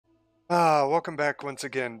Welcome back once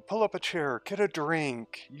again. Pull up a chair, get a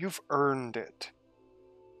drink. You've earned it.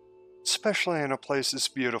 Especially in a place as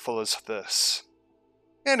beautiful as this.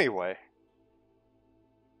 Anyway.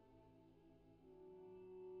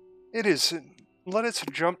 Let us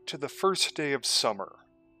jump to the first day of summer.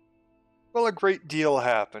 Well, a great deal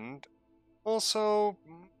happened. Also,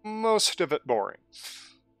 most of it boring.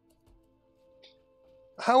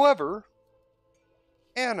 However,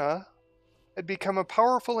 Anna had become a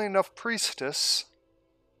powerful enough priestess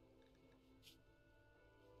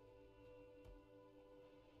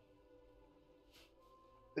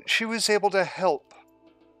that she was able to help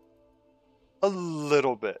a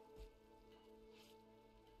little bit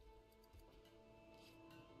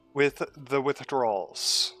with the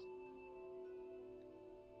withdrawals.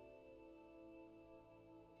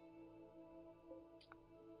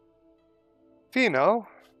 Fino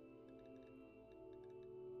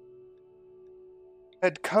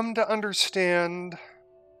had come to understand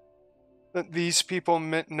that these people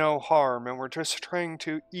meant no harm and were just trying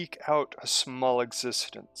to eke out a small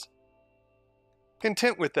existence.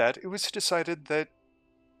 Content with that, it was decided that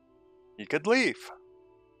he could leave.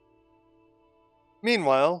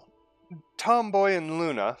 Meanwhile, Tomboy and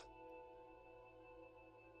Luna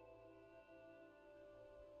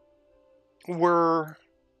were,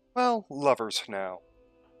 well, lovers now.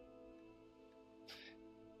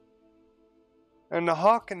 And the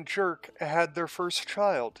Hawk and Jerk had their first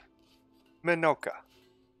child, Minoka.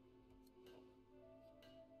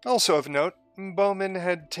 Also of note, Bowman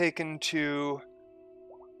had taken to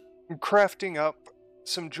crafting up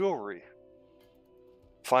some jewelry.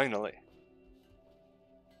 Finally.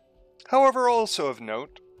 However, also of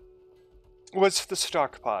note was the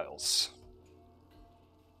stockpiles.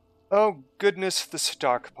 Oh goodness, the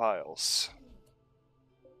stockpiles.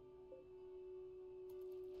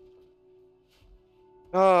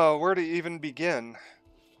 Oh, where to even begin?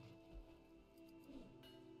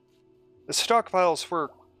 The stockpiles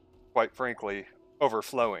were, quite frankly,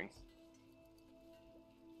 overflowing.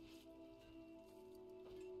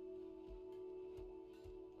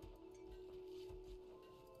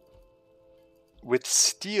 With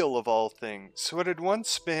steel of all things, what had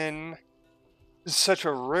once been such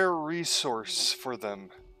a rare resource for them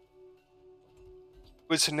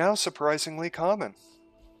was now surprisingly common.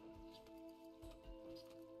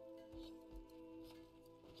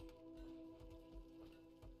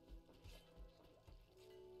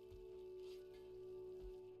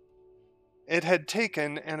 It had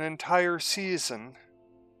taken an entire season.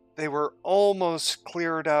 They were almost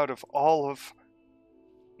cleared out of all of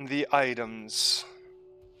the items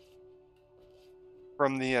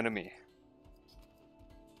from the enemy.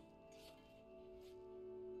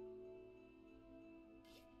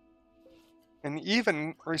 And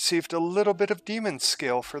even received a little bit of demon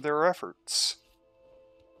scale for their efforts.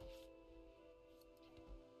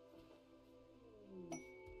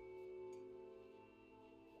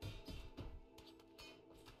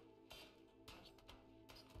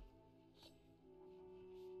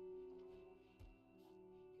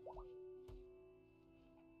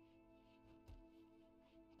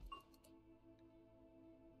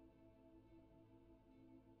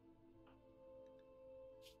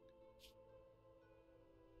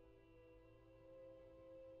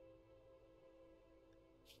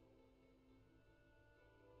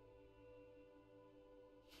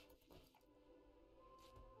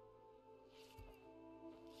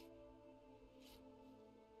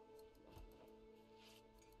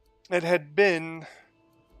 It had been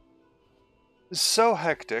so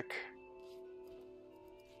hectic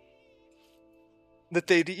that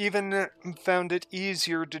they'd even found it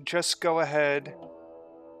easier to just go ahead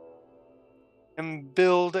and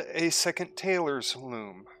build a second tailor's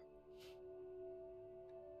loom.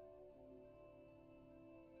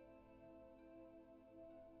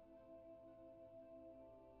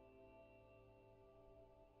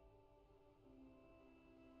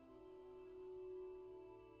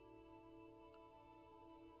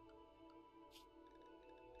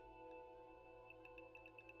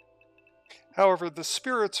 However, the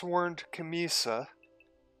spirits warned Kamisa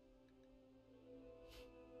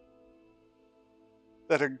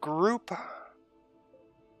that a group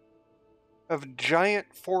of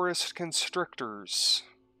giant forest constrictors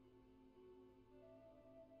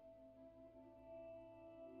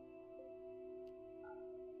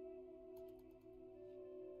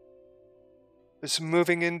is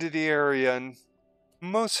moving into the area and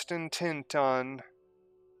most intent on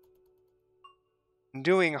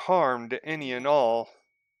doing harm to any and all.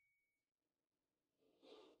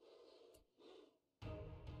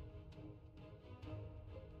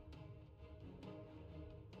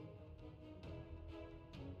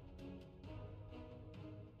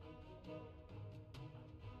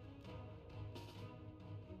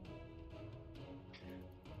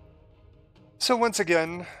 So once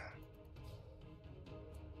again,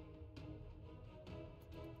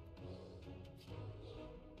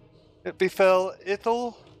 it befell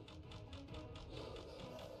Ithel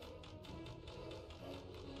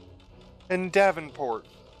and Davenport.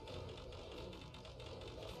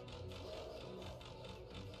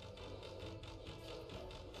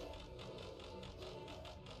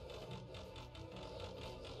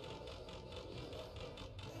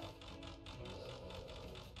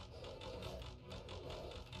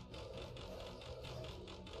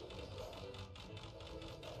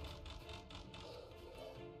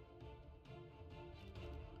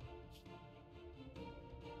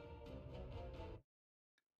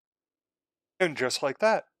 And just like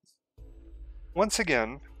that, once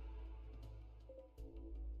again,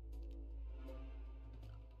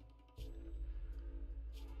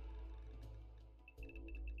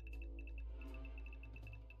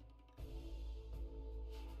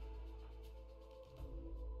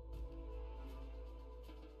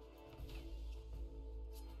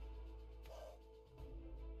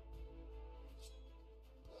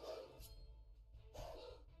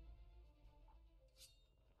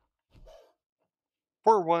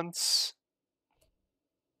 for once,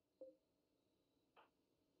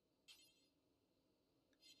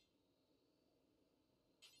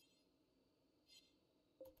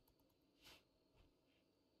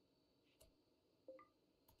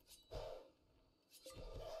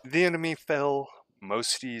 the enemy fell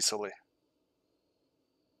most easily.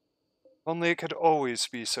 Only it could always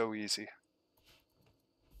be so easy.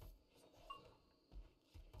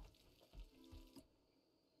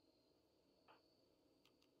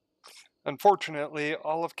 Unfortunately,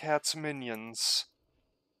 all of Cat's minions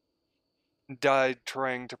died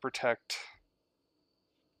trying to protect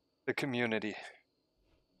the community.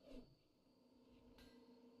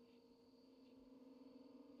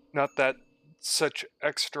 Not that such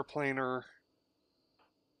extraplanar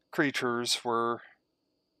creatures were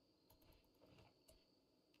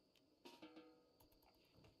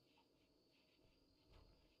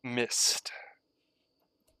missed.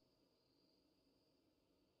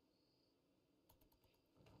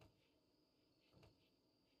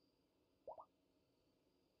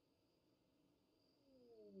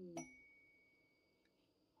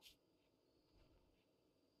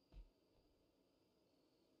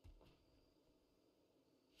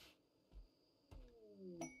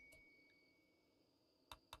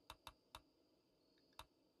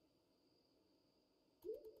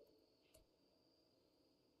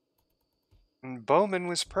 And Bowman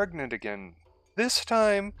was pregnant again. This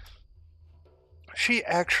time, she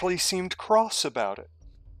actually seemed cross about it.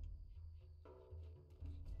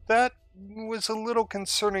 That was a little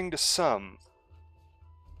concerning to some.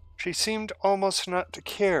 She seemed almost not to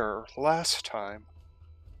care last time.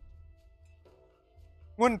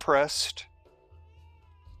 When pressed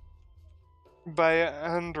by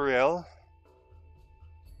Andriel,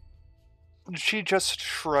 she just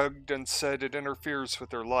shrugged and said it interferes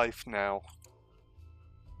with her life now.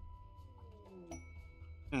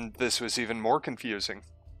 And this was even more confusing.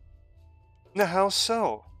 Now, how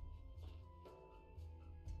so?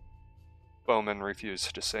 Bowman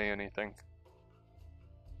refused to say anything.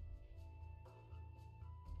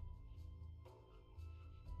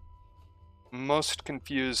 Most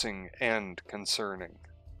confusing and concerning.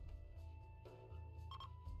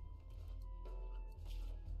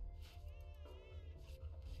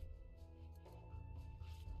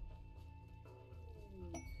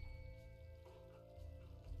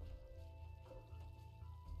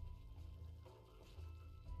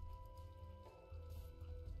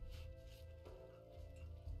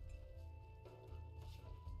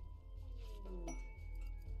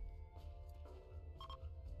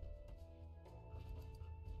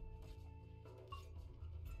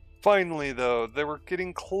 Finally, though, they were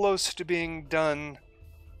getting close to being done.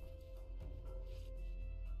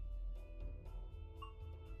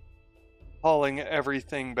 Hauling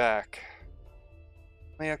everything back.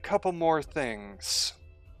 Only a couple more things.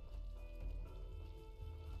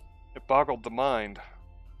 It boggled the mind.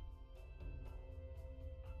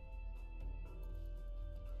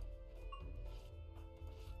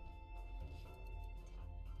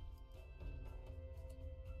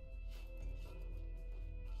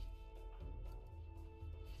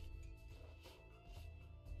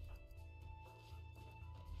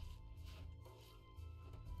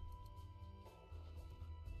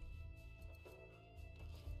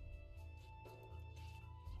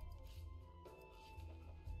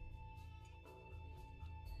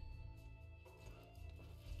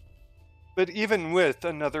 But even with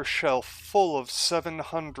another shelf full of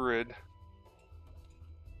 700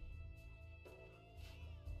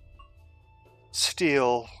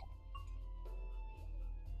 steel.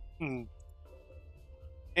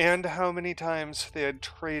 And how many times they had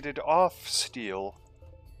traded off steel,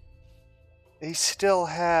 they still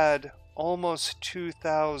had almost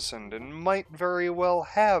 2,000 and might very well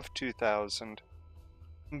have 2,000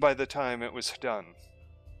 by the time it was done.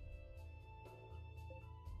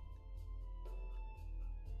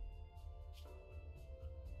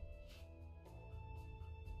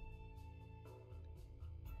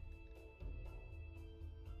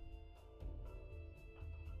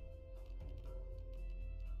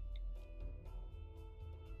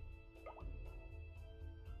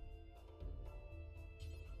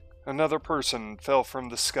 Another person fell from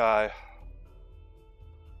the sky.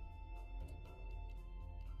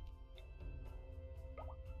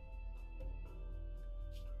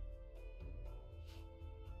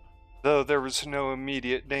 Though there was no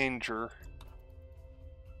immediate danger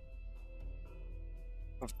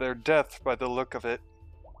of their death by the look of it,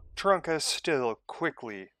 Trunka still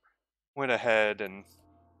quickly went ahead and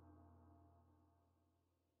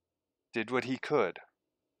did what he could.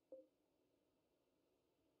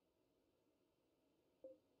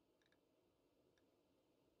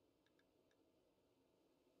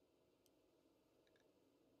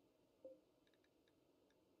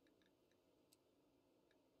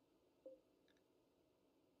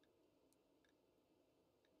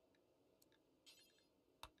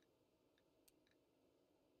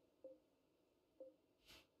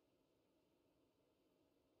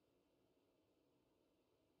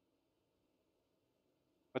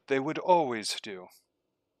 What they would always do: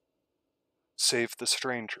 save the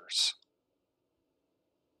strangers.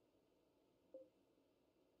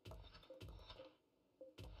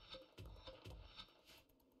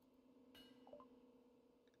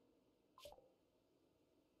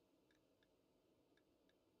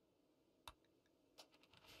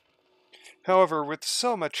 However, with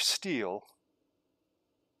so much steel,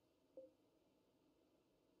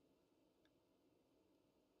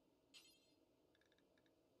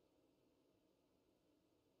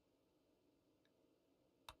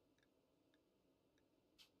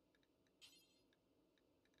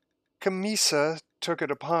 Camisa took it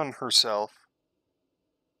upon herself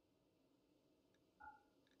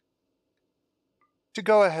to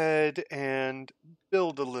go ahead and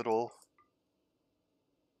build a little,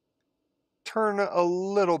 turn a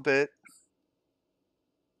little bit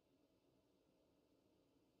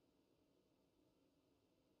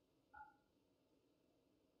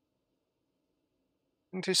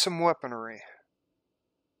into some weaponry.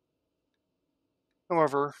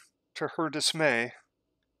 However, to her dismay,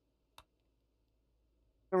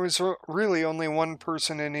 there was really only one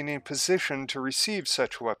person in any position to receive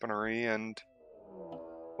such weaponry, and,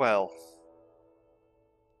 well,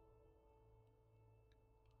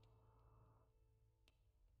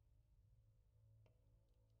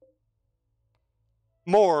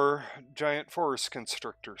 more giant forest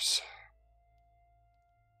constrictors.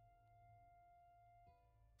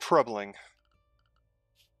 Troubling.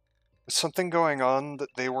 Was something going on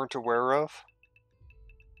that they weren't aware of?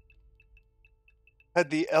 Had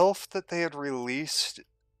the elf that they had released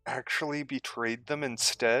actually betrayed them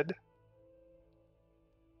instead?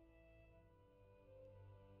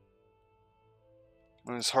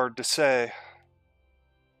 It was hard to say.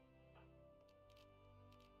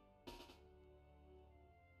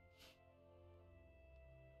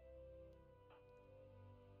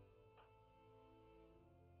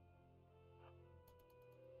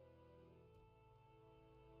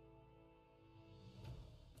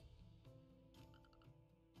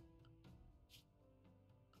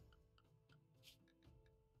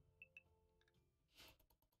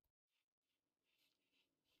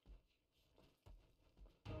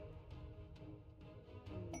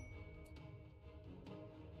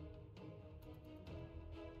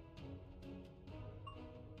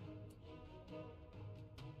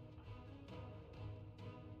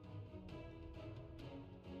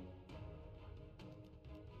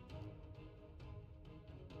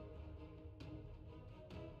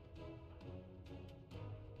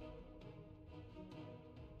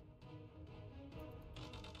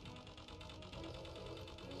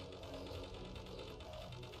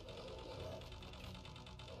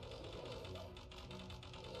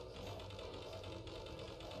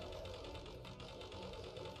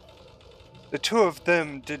 The two of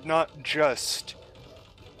them did not just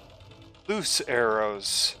loose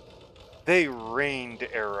arrows, they rained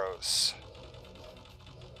arrows.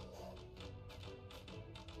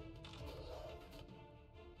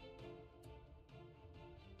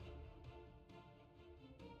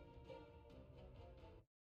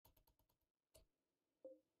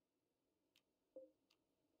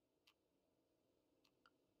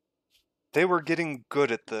 They were getting good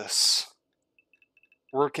at this,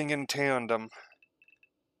 working in tandem.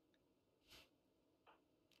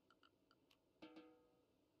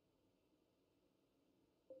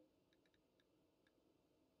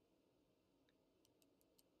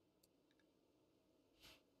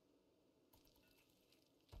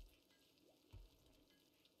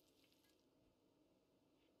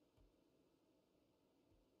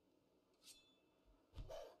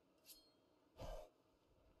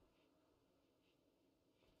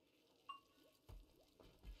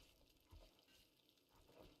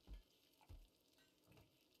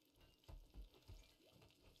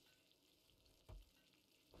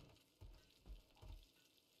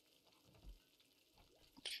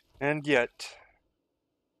 And yet,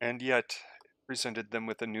 it presented them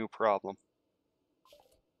with a new problem.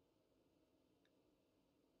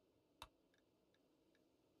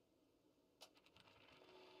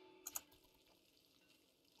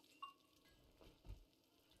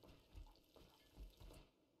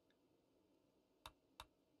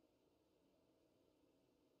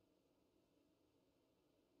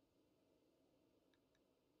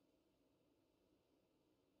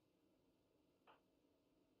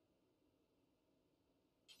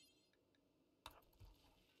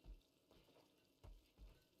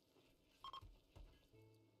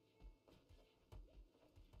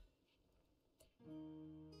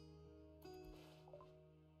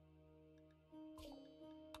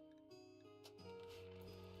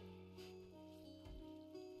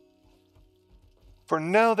 For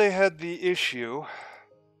now they had the issue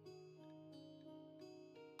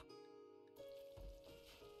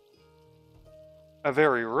a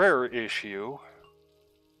very rare issue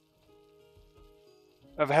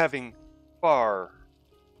of having far,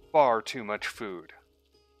 far too much food.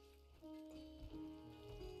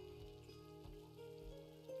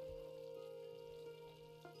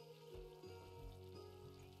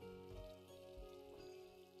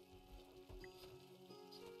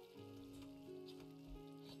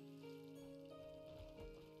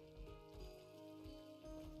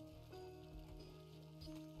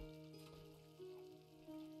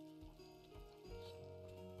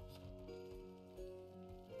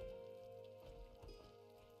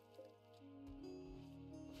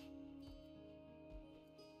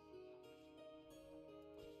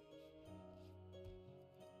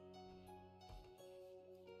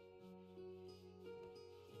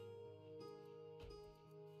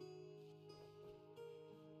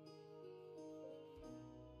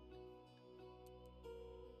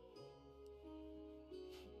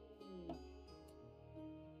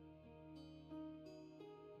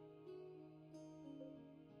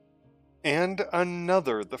 And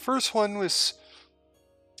another. The first one was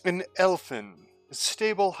an elfin, a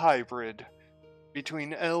stable hybrid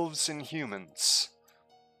between elves and humans.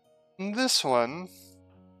 And this one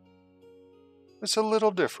is a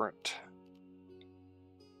little different.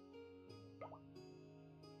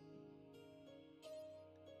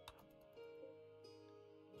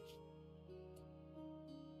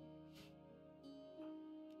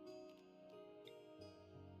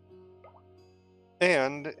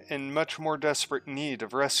 And in much more desperate need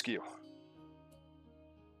of rescue.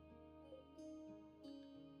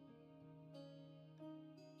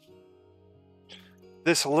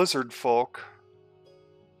 This lizard folk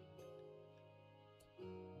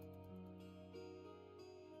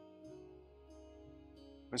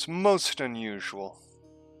was most unusual.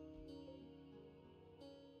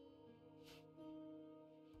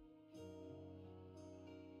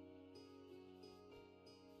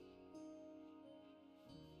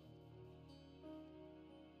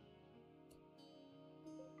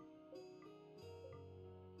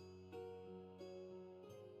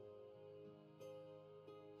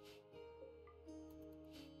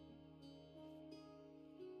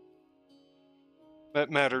 That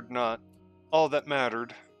mattered not. All that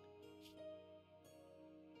mattered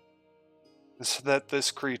is that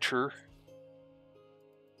this creature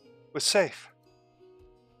was safe.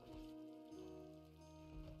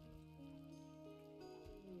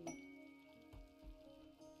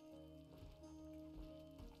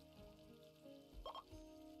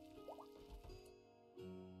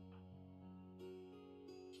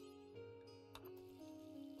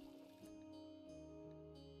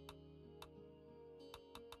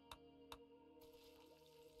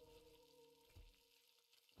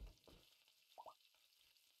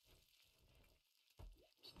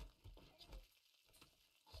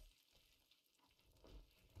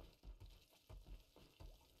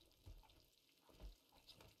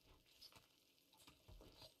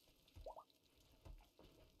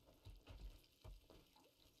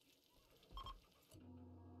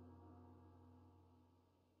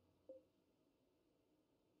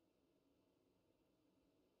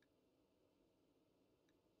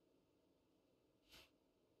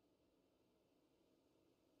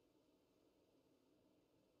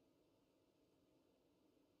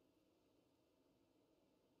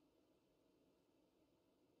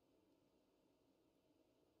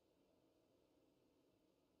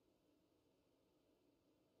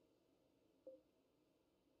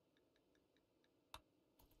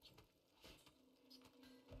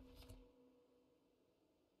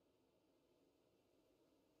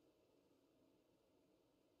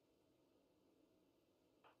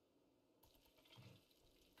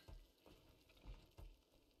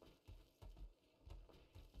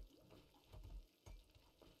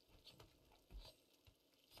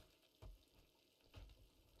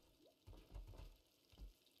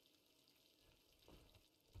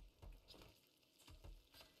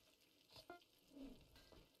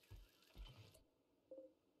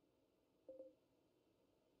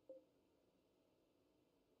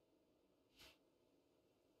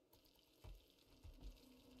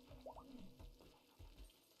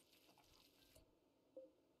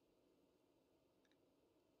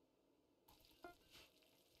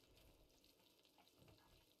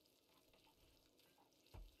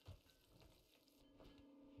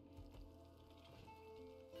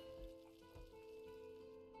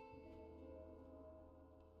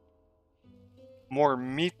 More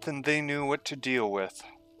meat than they knew what to deal with.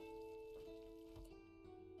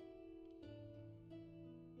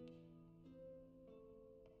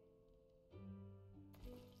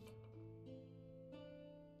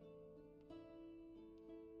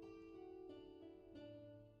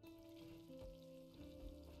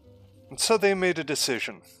 And so they made a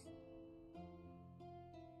decision.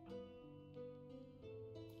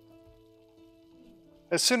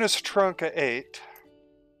 As soon as Trunka ate,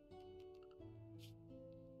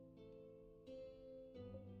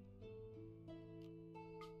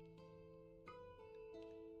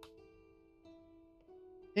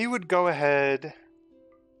 he would go ahead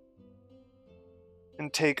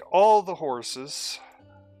and take all the horses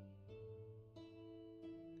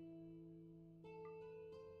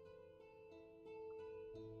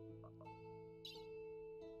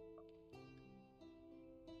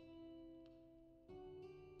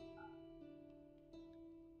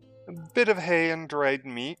a bit of hay and dried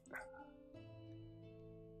meat,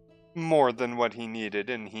 more than what he needed,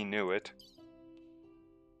 and he knew it.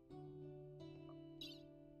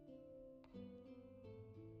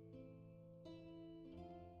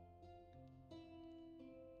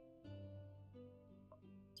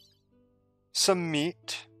 Some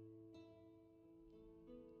meat.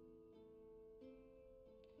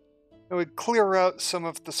 It would clear out some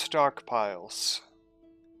of the stockpiles.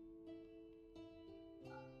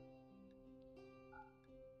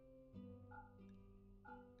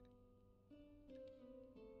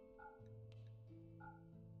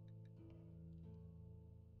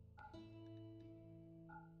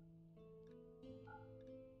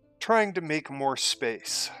 Trying to make more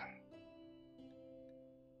space.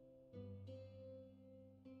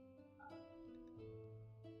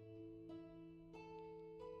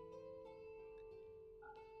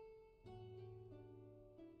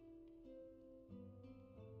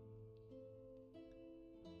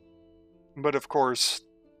 But of course,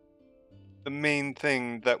 the main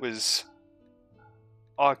thing that was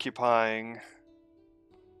occupying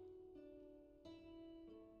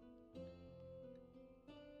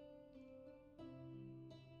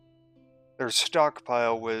their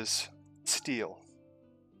stockpile was steel.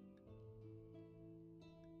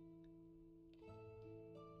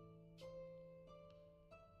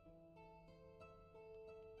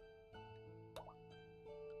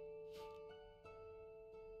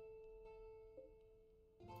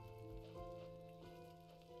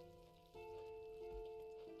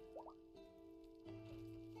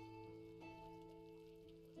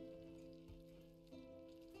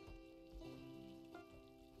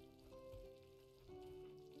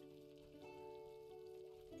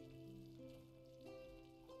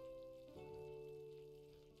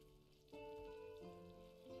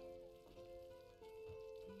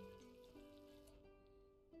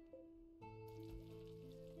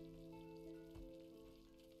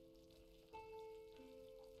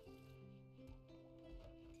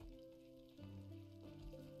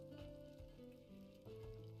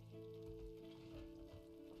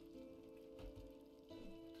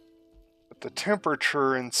 But the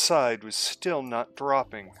temperature inside was still not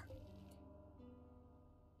dropping.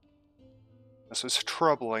 This was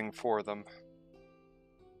troubling for them.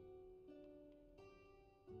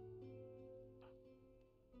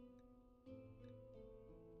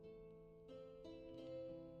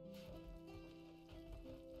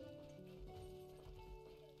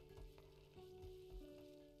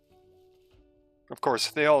 Of course,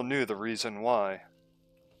 they all knew the reason why.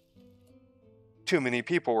 Too many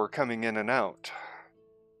people were coming in and out.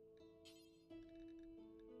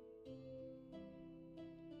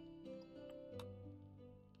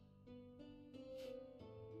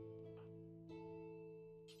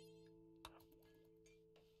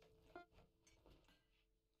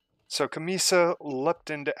 So Kamisa leapt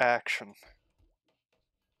into action.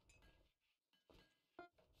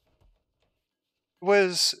 It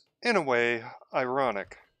was, in a way,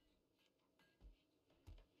 ironic.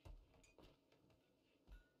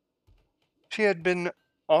 She had been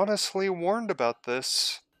honestly warned about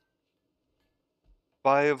this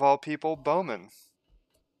by, of all people, Bowman.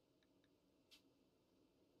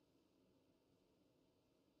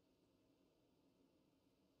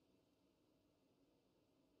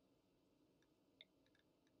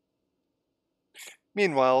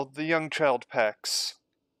 Meanwhile, the young child Pex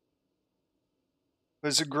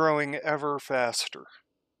was growing ever faster.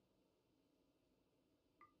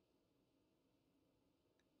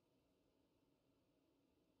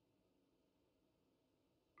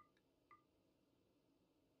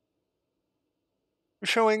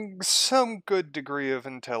 Showing some good degree of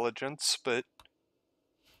intelligence, but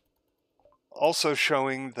also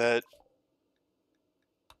showing that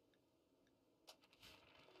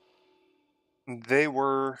They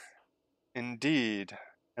were, indeed,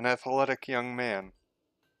 an athletic young man.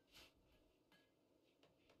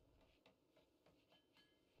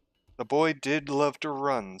 The boy did love to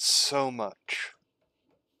run so much.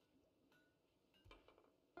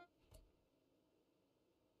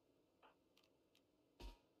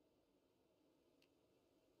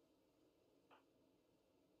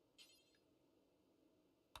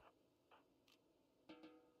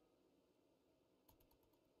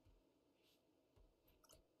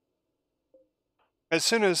 As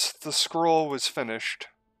soon as the scroll was finished,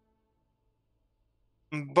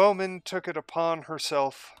 Bowman took it upon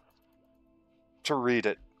herself to read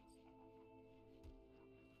it.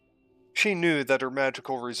 She knew that her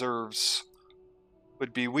magical reserves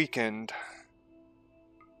would be weakened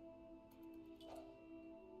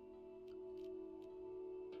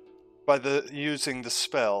by using the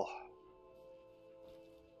spell.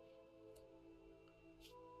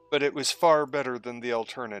 But it was far better than the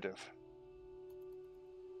alternative.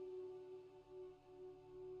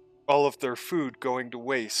 All of their food going to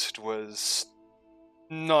waste was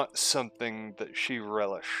not something that she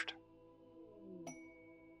relished.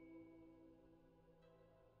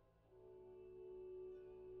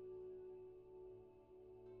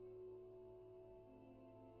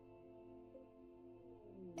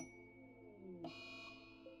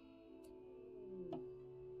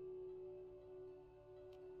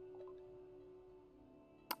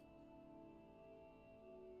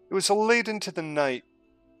 It was late into the night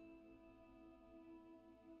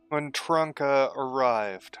when Tronka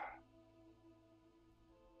arrived.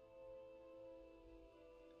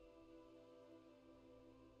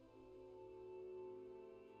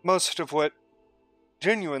 Most of what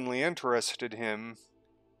genuinely interested him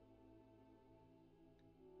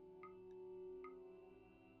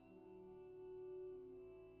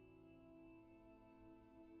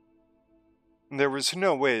there was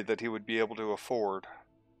no way that he would be able to afford.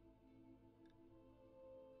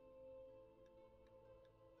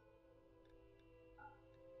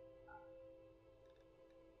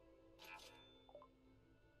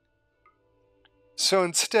 So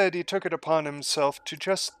instead, he took it upon himself to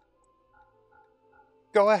just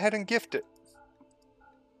go ahead and gift it.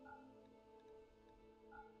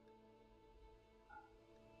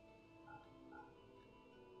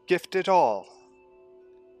 Gift it all.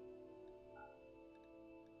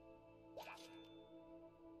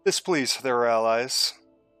 This pleased their allies.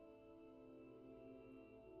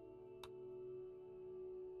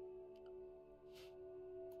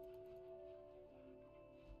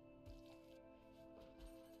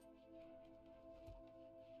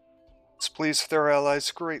 This pleased their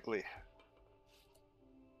allies greatly.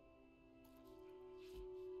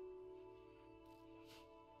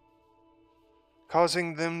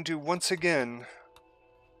 Causing them to once again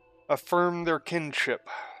affirm their kinship.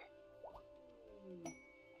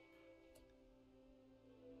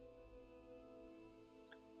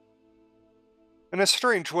 In a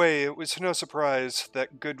strange way, it was no surprise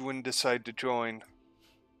that Goodwin decided to join.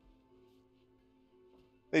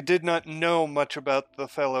 They did not know much about the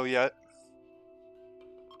fellow yet,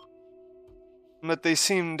 but they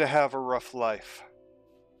seemed to have a rough life.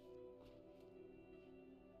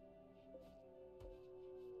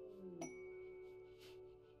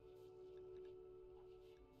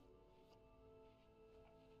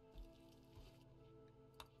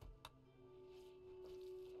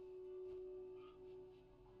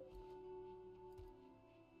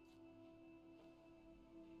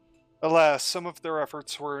 Alas, some of their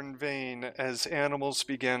efforts were in vain as animals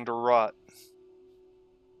began to rot.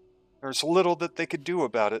 There's little that they could do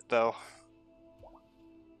about it, though.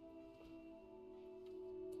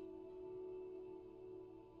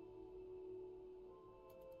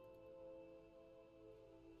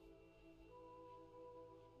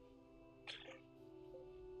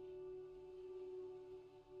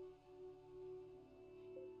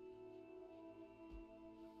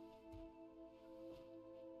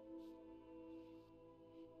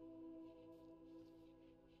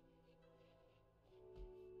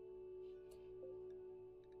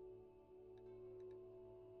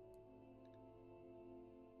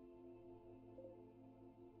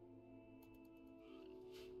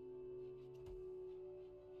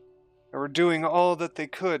 They were doing all that they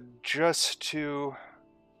could just to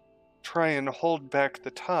try and hold back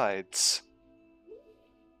the tides.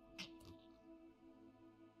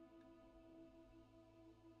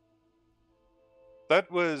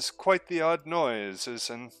 That was quite the odd noise,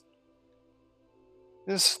 isn't?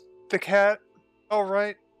 Is the cat all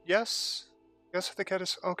right? Yes? Yes, the cat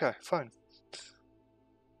is... Okay, fine.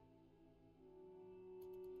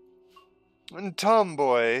 And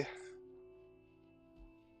Tomboy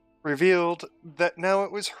revealed that now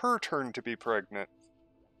it was her turn to be pregnant.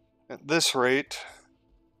 At this rate,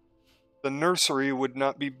 the nursery would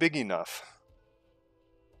not be big enough.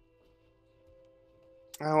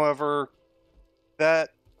 However,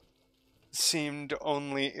 that seemed to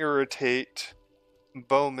only irritate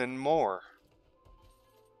Bowman more.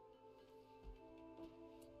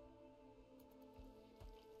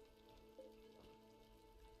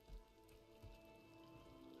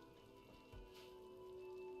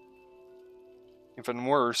 Even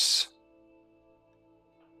worse,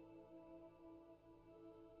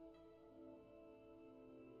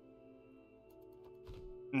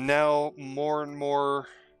 now more and more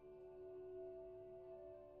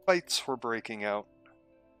fights were breaking out.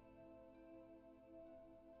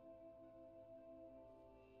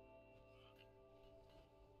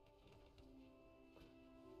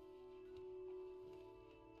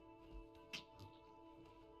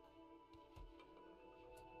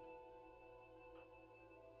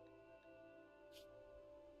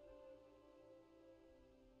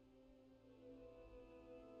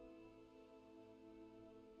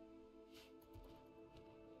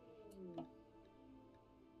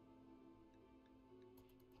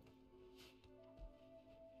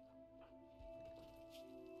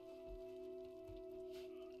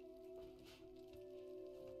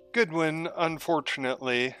 Goodwin,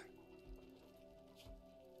 unfortunately,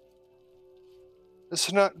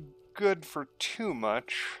 is not good for too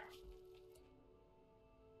much.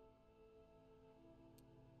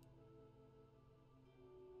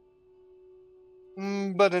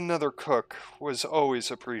 But another cook was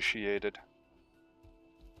always appreciated.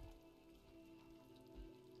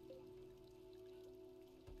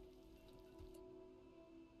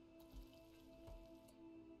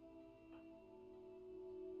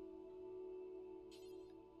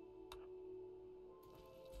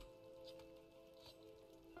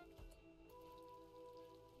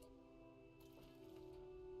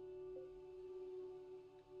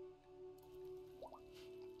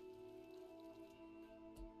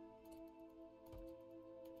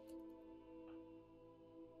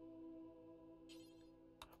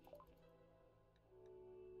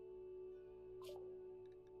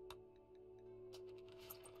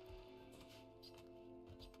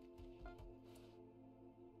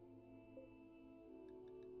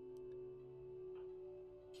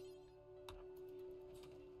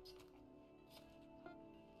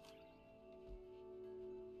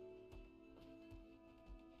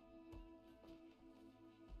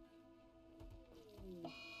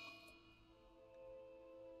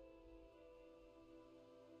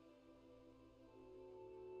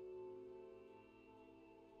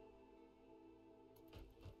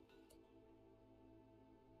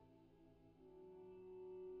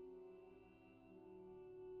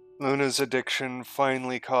 Luna's addiction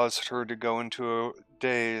finally caused her to go into a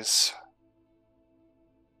daze.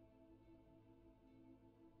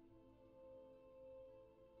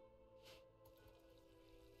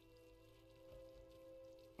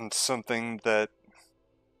 And something that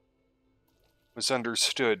was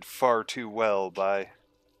understood far too well by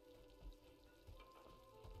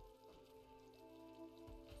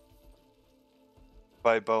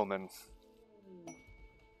Bowman.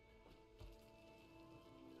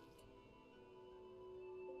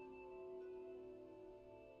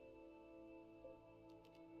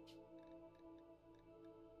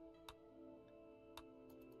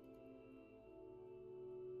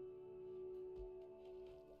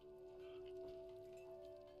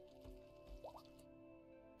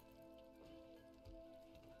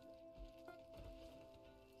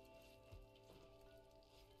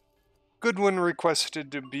 Goodwin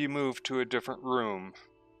requested to be moved to a different room.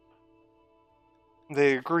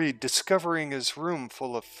 They agreed, discovering his room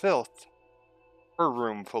full of filth. Her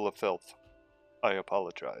room full of filth. I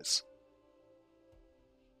apologize.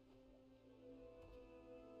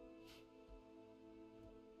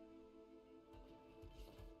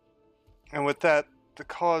 And with that, the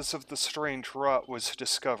cause of the strange rot was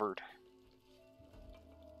discovered.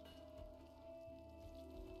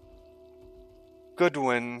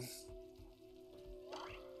 Goodwin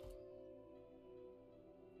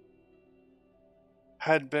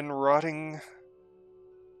had been rotting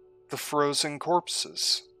the frozen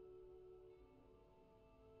corpses.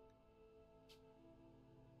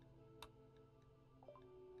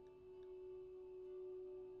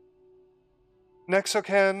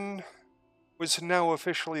 Nexocan was now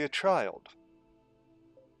officially a child.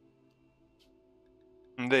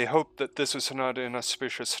 They hoped that this was not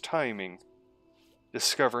inauspicious timing,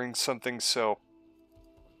 discovering something so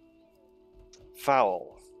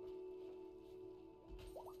foul.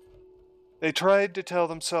 They tried to tell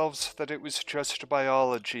themselves that it was just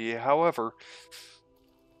biology. However,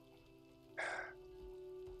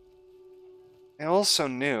 they also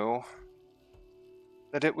knew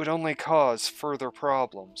that it would only cause further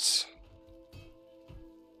problems.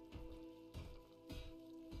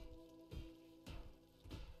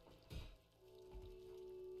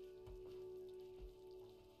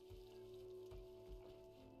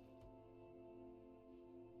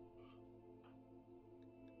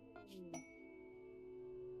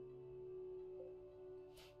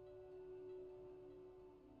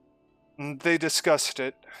 And they discussed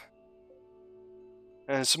it,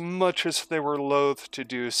 as much as they were loath to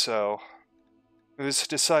do so. It was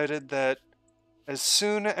decided that as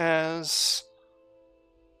soon as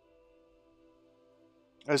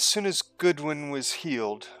Goodwin was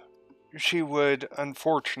healed, she would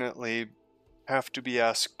unfortunately have to be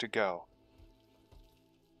asked to go.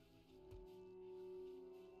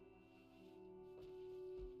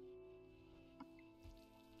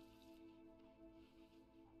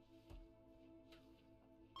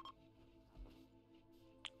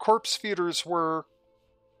 Corpse feeders were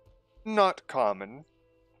not common,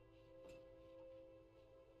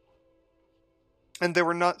 and they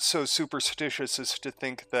were not so superstitious as to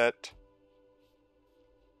think that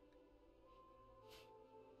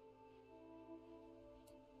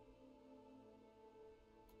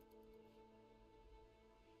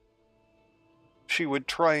she would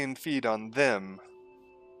try and feed on them.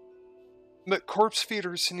 But corpse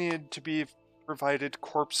feeders needed to be provided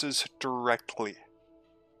corpses directly.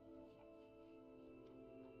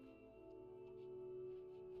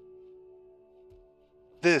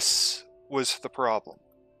 This was the problem.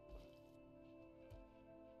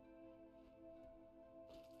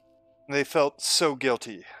 They felt so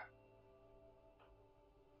guilty.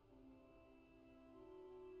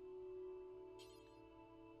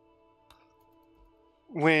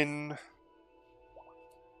 When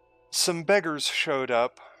some beggars showed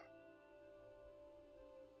up,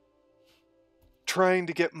 trying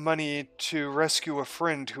to get money to rescue a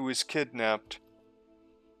friend who was kidnapped,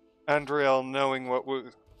 Andriel, knowing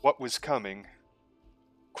what was coming,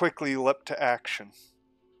 quickly leapt to action.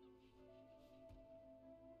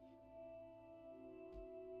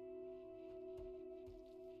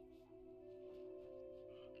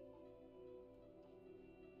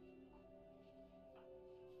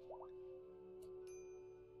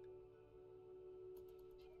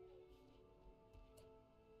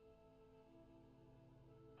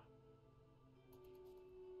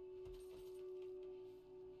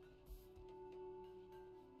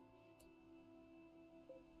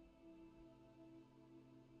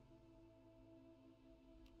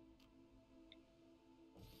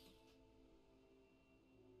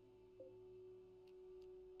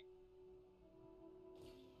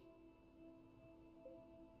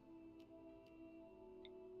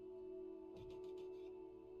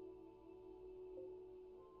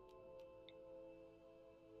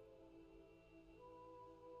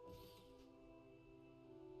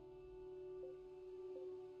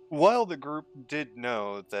 While the group did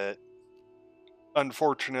know that,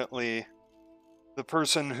 unfortunately, the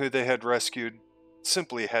person who they had rescued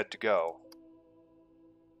simply had to go,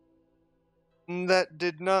 that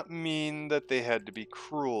did not mean that they had to be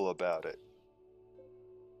cruel about it.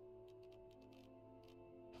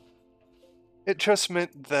 It just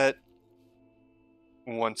meant that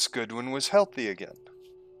once Goodwin was healthy again,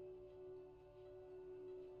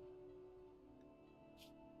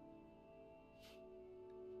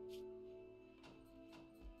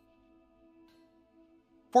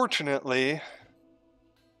 fortunately,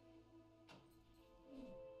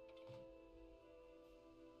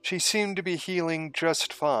 she seemed to be healing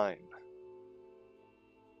just fine.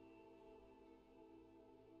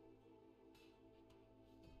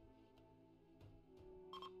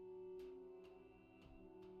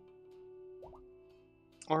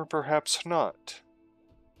 Or perhaps not.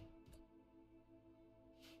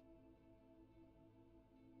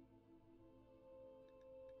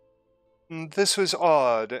 This was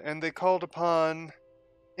odd, and they called upon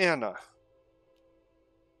Anna.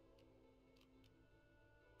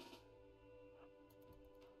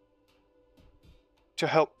 To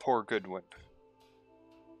help poor Goodwin.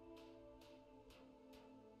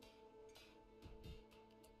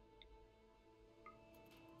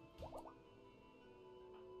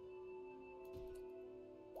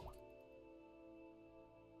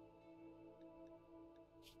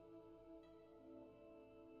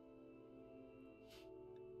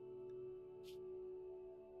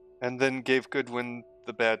 And then gave Goodwin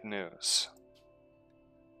the bad news.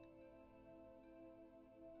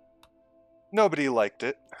 Nobody liked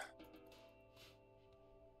it.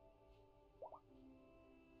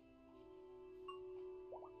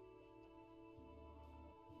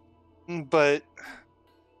 But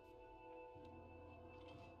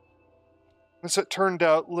as it turned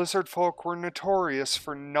out, lizard folk were notorious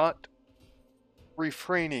for not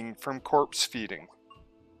refraining from corpse feeding.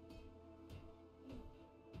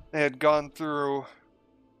 They had gone through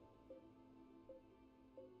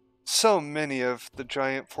so many of the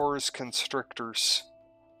giant forest constrictors.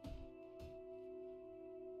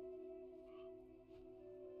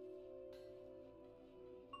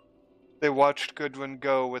 They watched Goodwin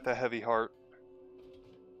go with a heavy heart.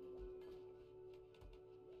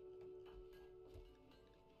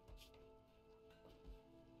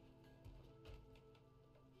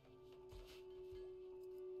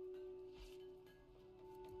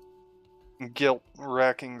 Guilt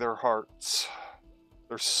racking their hearts,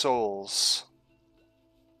 their souls.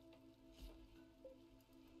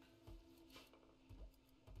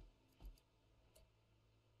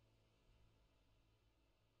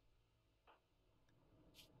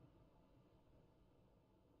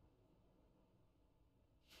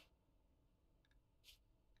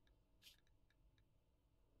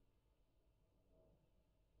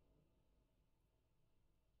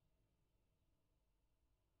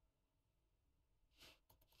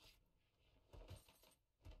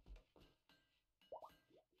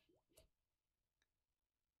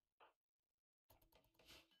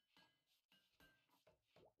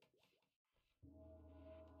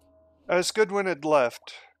 As Goodwin had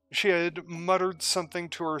left, she had muttered something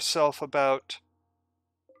to herself about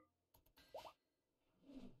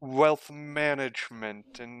wealth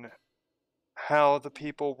management and how the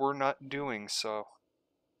people were not doing so.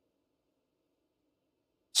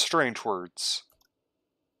 Strange words.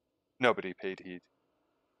 Nobody paid heed.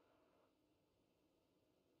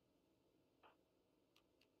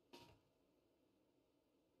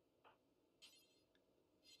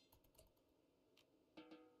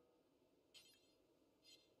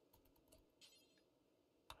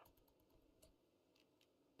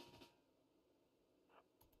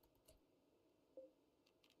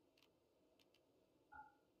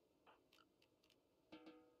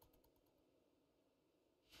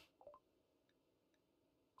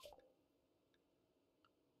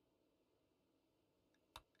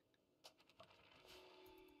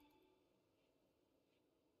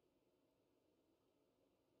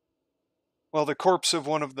 Well, the corpse of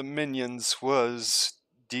one of the minions was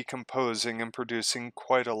decomposing and producing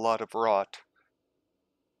quite a lot of rot.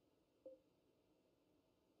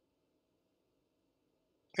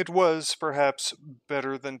 It was, perhaps,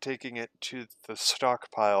 better than taking it to the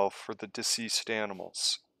stockpile for the deceased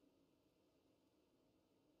animals.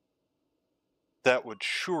 That would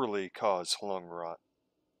surely cause lung rot.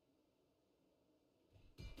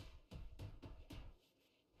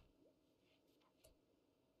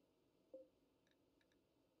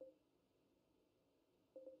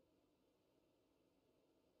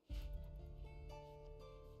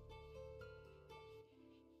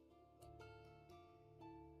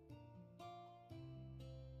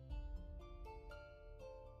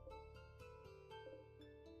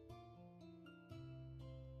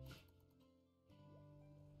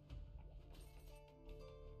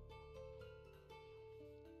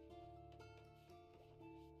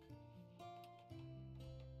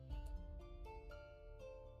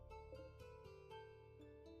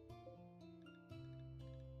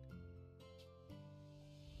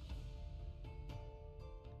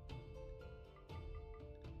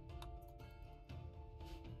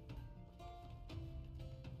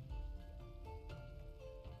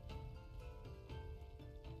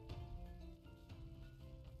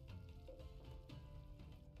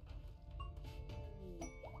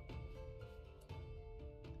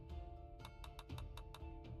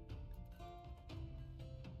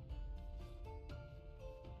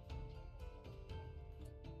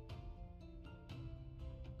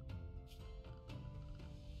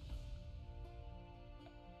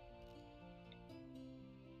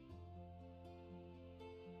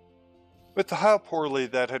 With how poorly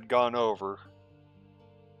that had gone over,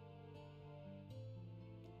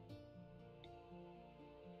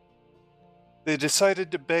 they decided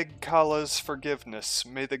to beg Kala's forgiveness.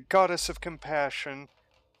 May the goddess of compassion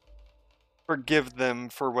forgive them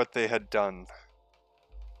for what they had done.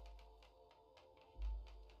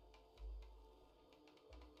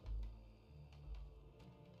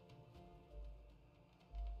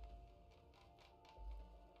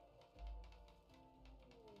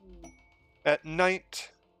 At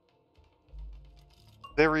night,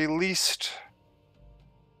 they released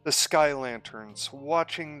the sky lanterns,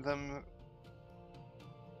 watching them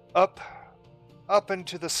up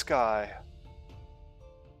into the sky.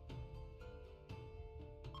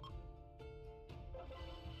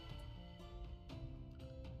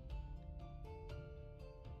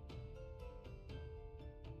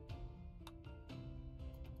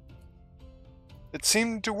 It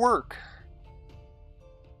seemed to work,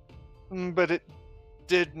 but it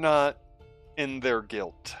did not end their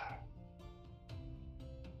guilt.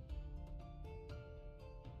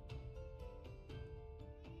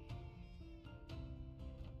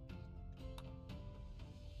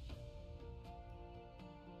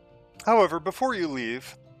 However, before you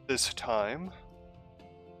leave this time,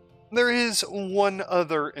 there is one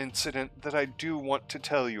other incident that I do want to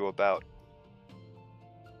tell you about.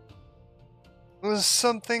 It was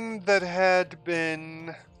something that had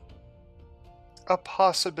been a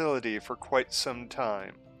possibility for quite some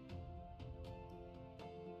time.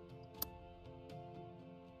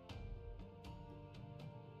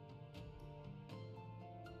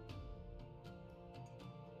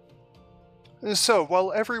 So,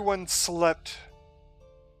 while everyone slept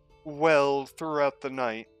well throughout the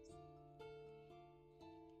night,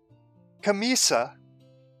 Camisa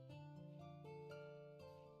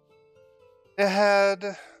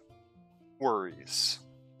had worries.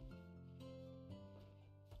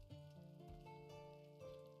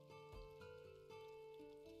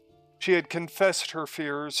 She had confessed her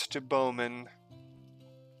fears to Bowman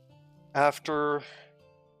after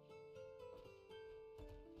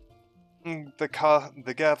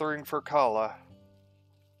the gathering for Kala.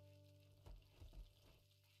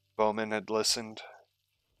 Bowman had listened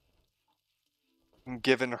and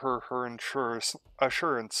given her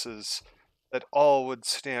assurances that all would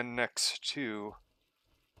stand next to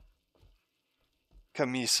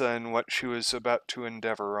Camisa in what she was about to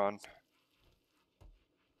endeavor on.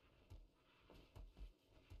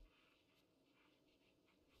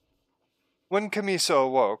 When Camisa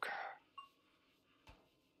awoke,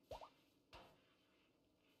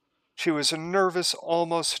 she was nervous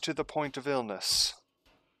almost to the point of illness,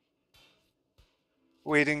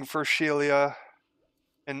 waiting for Sheila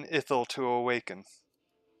and Ithil to awaken.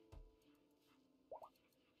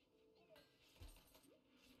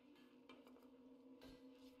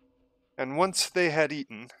 And once they had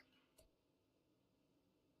eaten,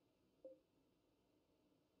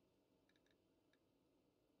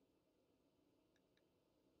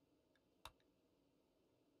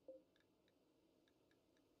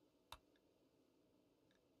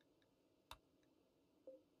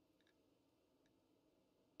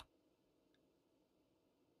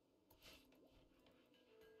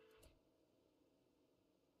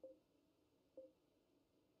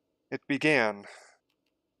 it began.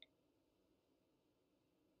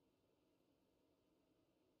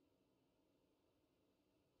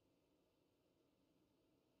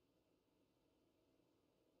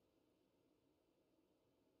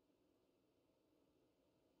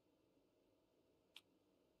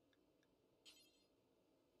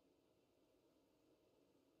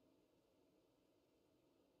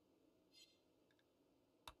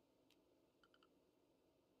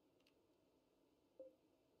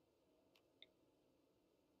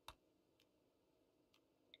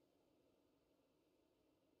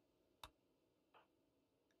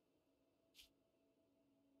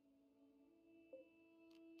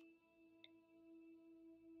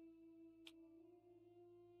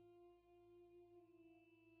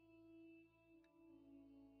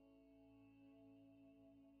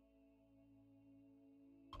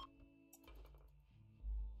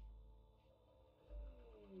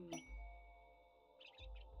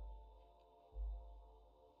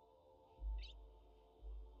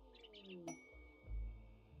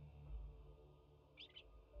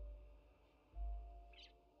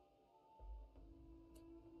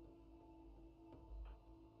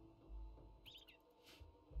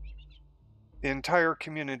 The entire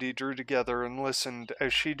community drew together and listened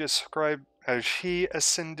as she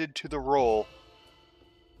ascended to the role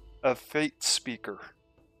of Fate Speaker.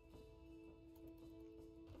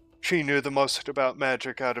 She knew the most about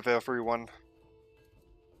magic out of everyone.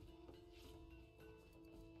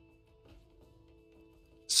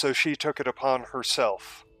 So she took it upon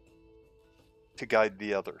herself to guide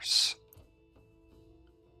the others.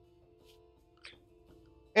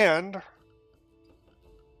 And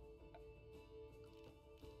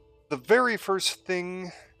the very first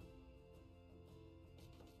thing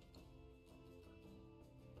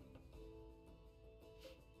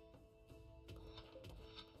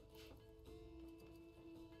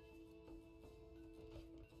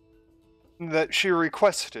that she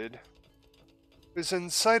requested was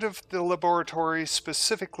inside of the laboratory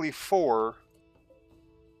specifically for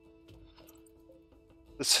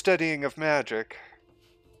the studying of magic.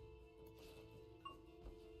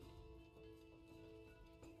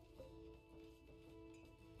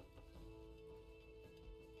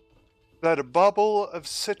 That a bubble of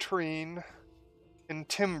citrine and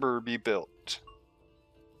timber be built.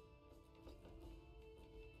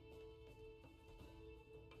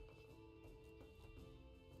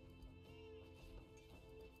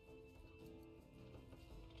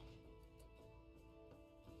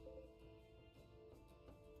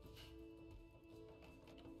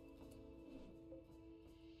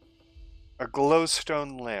 a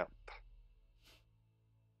glowstone lamp.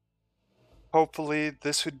 Hopefully,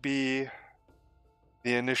 this would be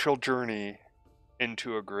the initial journey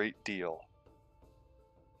into a great deal.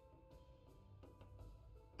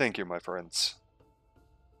 Thank you, my friends.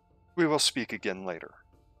 We will speak again later.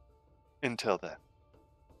 Until then.